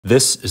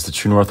This is the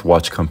True North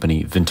Watch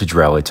Company Vintage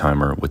Rally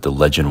Timer with the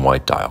Legend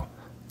White dial.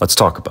 Let's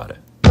talk about it.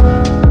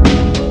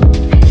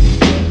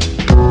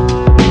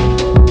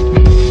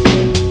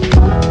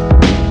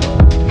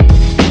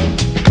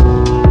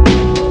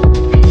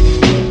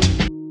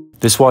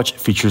 This watch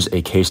features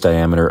a case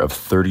diameter of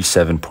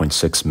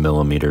 37.6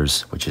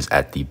 millimeters, which is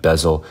at the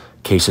bezel.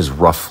 Case is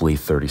roughly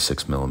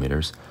 36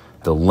 millimeters.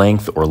 The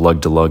length or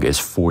lug to lug is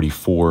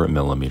 44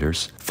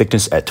 millimeters.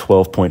 Thickness at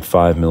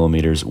 12.5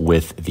 millimeters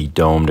with the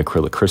domed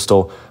acrylic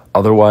crystal.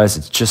 Otherwise,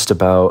 it's just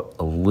about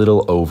a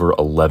little over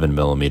 11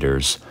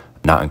 millimeters,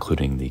 not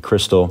including the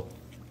crystal.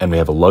 And we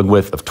have a lug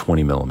width of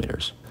 20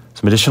 millimeters.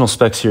 Some additional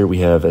specs here, we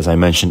have, as I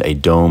mentioned, a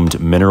domed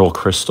mineral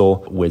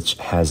crystal, which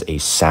has a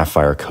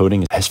sapphire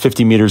coating. It has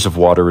 50 meters of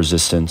water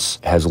resistance,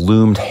 has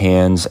loomed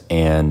hands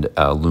and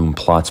loom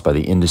plots by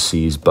the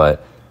indices,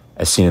 but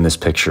as seen in this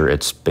picture,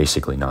 it's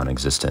basically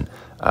non-existent.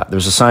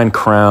 There's a signed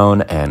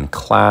crown and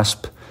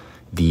clasp.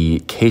 The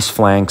case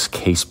flanks,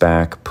 case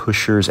back,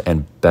 pushers,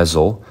 and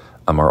bezel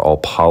are all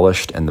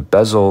polished, and the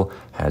bezel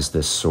has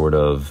this sort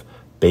of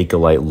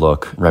Bakelite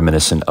look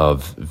reminiscent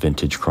of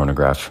vintage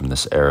chronographs from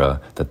this era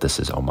that this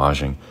is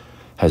homaging.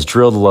 Has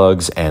drilled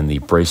lugs, and the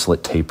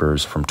bracelet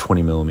tapers from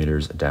 20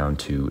 millimeters down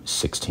to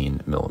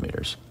 16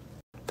 millimeters.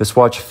 This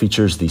watch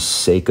features the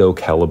Seiko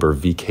caliber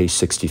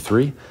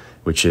VK63,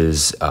 which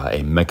is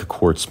a mecha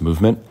quartz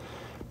movement.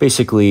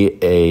 Basically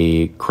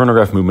a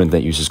chronograph movement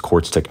that uses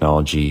quartz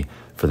technology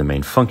for the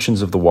main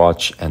functions of the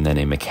watch, and then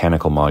a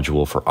mechanical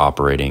module for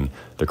operating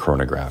the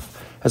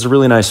chronograph. Has a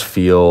really nice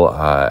feel.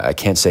 I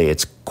can't say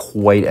it's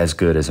quite as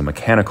good as a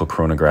mechanical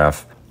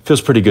chronograph.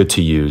 Feels pretty good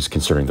to use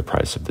considering the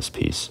price of this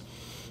piece.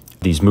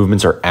 These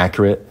movements are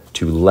accurate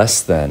to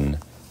less than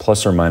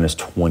plus or minus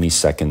 20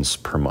 seconds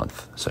per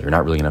month. So you're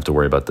not really gonna have to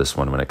worry about this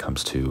one when it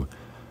comes to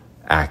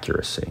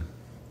accuracy.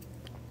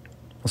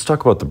 Let's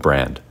talk about the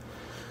brand.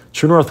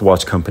 True North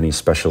Watch Company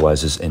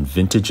specializes in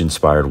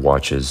vintage-inspired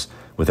watches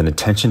with an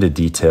attention to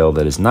detail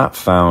that is not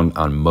found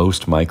on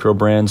most micro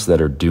brands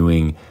that are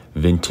doing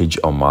vintage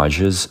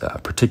homages,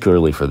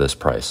 particularly for this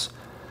price.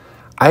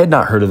 I had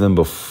not heard of them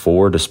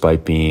before,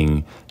 despite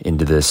being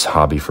into this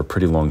hobby for a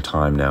pretty long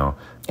time now,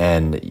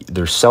 and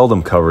they're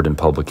seldom covered in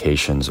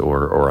publications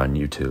or on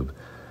YouTube.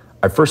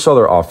 I first saw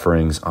their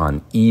offerings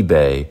on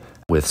eBay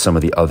with some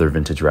of the other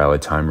vintage rally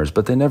timers,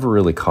 but they never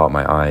really caught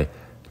my eye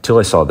till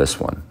I saw this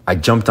one. I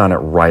jumped on it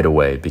right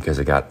away because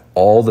it got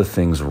all the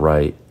things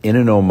right in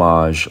an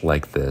homage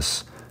like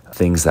this,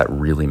 things that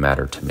really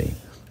matter to me.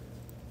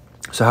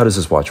 So how does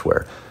this watch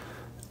wear?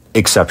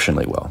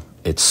 Exceptionally well.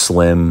 It's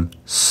slim,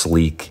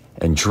 sleek,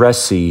 and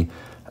dressy,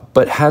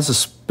 but has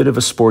a bit of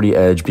a sporty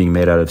edge being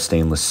made out of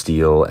stainless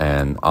steel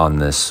and on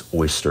this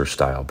oyster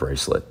style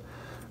bracelet.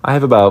 I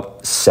have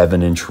about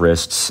 7-inch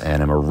wrists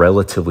and I'm a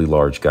relatively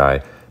large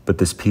guy, but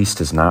this piece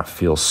does not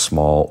feel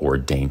small or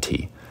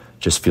dainty.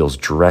 Just feels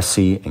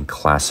dressy and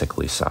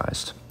classically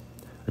sized.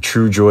 A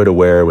true joy to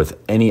wear with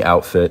any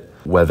outfit,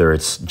 whether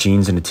it's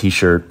jeans and a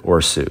t-shirt or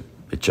a suit.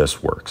 It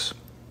just works.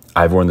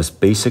 I've worn this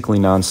basically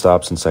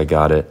nonstop since I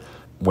got it,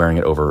 wearing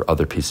it over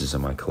other pieces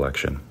in my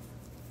collection.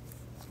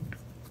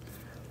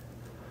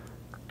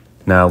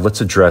 Now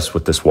let's address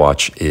what this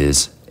watch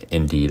is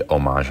indeed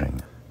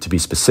homaging. To be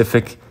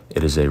specific,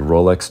 it is a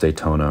Rolex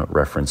Daytona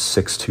reference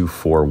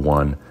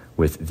 6241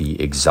 with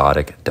the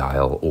exotic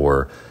dial,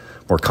 or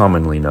more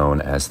commonly known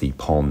as the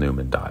Paul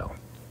Newman dial.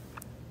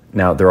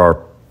 Now, there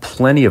are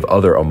plenty of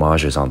other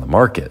homages on the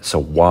market, so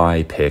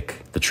why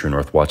pick the True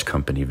North Watch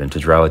Company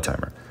Vintage Rally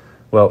Timer?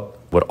 Well,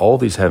 what all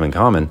these have in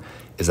common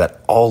is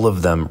that all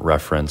of them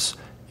reference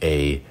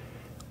a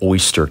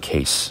oyster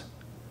case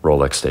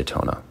Rolex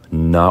Daytona.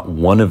 Not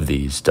one of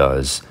these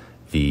does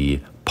the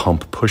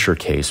pump pusher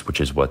case,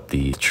 which is what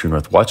the True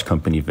North Watch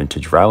Company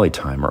Vintage Rally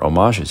Timer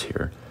homages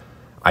here.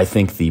 I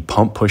think the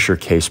pump pusher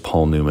case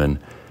Paul Newman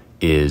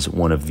is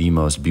one of the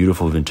most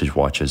beautiful vintage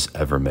watches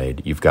ever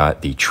made. You've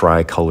got the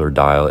tricolor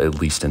dial, at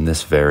least in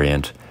this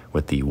variant,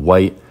 with the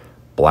white,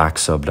 black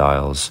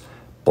subdials,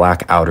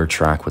 black outer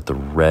track with the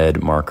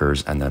red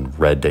markers, and then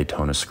red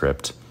Daytona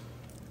script.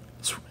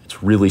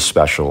 It's really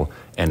special,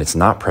 and it's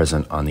not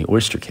present on the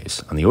oyster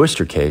case. On the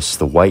oyster case,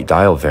 the white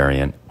dial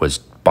variant was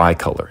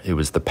bicolor. It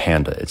was the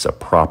panda. It's a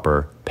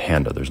proper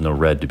panda. There's no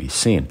red to be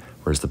seen.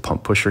 Whereas the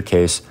pump pusher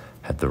case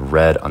had the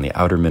red on the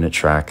outer minute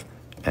track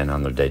and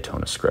on the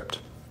Daytona script.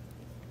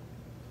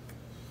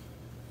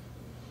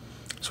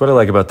 So what I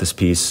like about this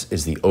piece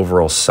is the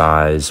overall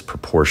size,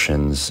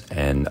 proportions,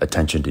 and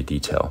attention to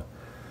detail.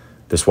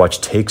 This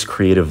watch takes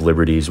creative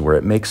liberties where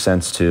it makes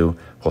sense to,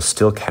 while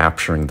still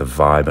capturing the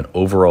vibe and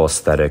overall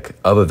aesthetic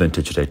of a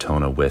vintage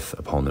Daytona with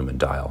a Paul Newman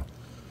dial.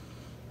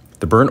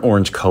 The burnt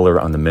orange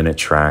color on the minute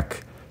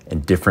track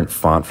and different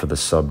font for the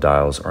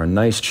subdials are a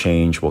nice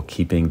change while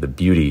keeping the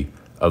beauty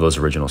of those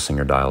original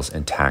Singer dials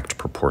intact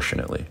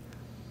proportionately.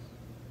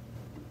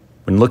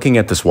 When looking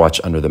at this watch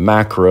under the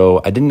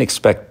macro, I didn't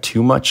expect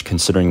too much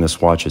considering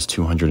this watch is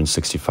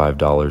 $265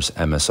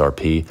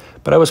 MSRP,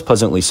 but I was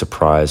pleasantly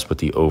surprised with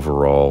the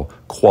overall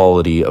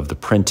quality of the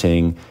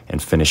printing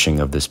and finishing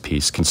of this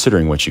piece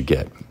considering what you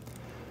get.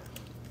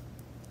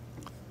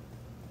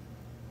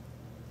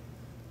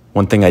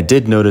 One thing I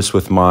did notice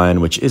with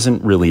mine, which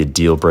isn't really a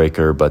deal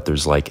breaker, but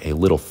there's like a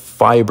little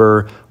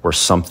fiber or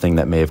something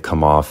that may have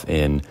come off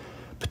in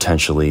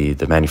potentially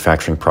the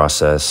manufacturing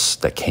process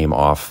that came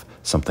off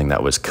something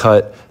that was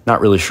cut.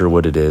 Not really sure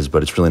what it is,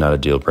 but it's really not a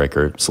deal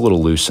breaker. It's a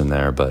little loose in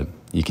there, but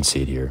you can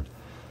see it here.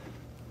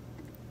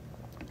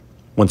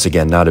 Once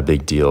again, not a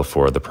big deal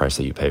for the price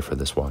that you pay for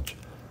this watch.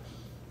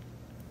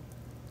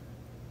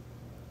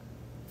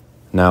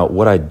 Now,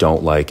 what I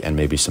don't like, and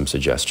maybe some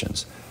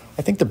suggestions.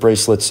 I think the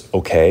bracelet's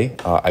okay.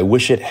 I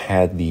wish it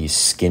had the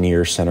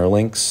skinnier center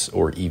links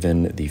or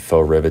even the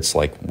faux rivets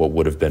like what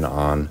would have been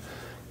on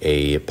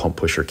a pump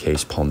pusher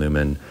case Paul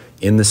Newman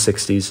in the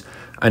 60s.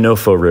 I know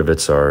faux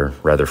rivets are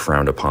rather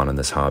frowned upon in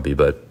this hobby,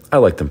 but I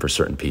like them for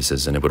certain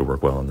pieces and it would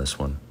work well on this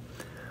one.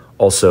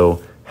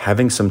 Also,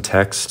 having some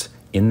text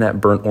in that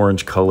burnt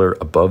orange color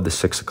above the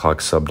 6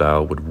 o'clock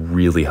subdial would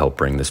really help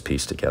bring this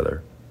piece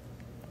together.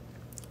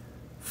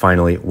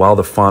 Finally, while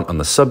the font on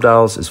the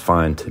subdials is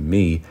fine to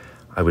me,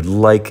 I would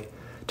like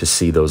to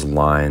see those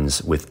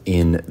lines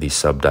within the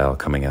subdial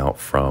coming out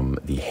from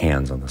the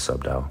hands on the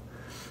subdial.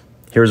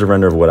 Here's a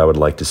render of what I would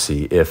like to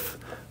see if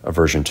a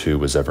version 2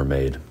 was ever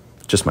made.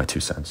 Just my 2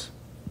 cents.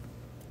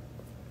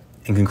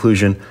 In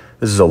conclusion,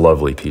 this is a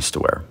lovely piece to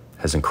wear.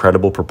 It has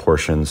incredible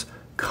proportions,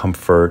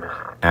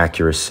 comfort,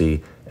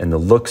 accuracy, and the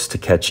looks to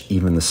catch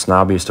even the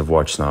snobbiest of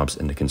watch snobs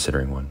into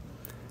considering one.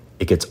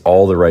 It gets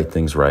all the right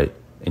things right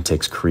and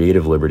takes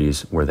creative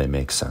liberties where they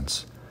make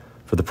sense.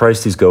 For the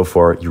price these go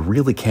for, you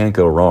really can't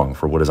go wrong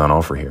for what is on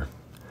offer here.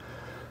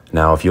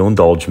 Now, if you'll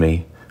indulge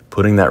me,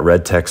 putting that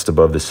red text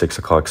above the 6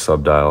 o'clock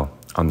subdial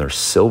on their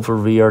silver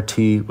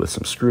VRT with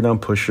some screw-down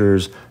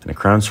pushers and a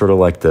crown sort of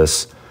like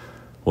this,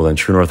 well then,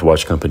 True North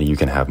Watch Company, you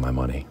can have my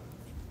money.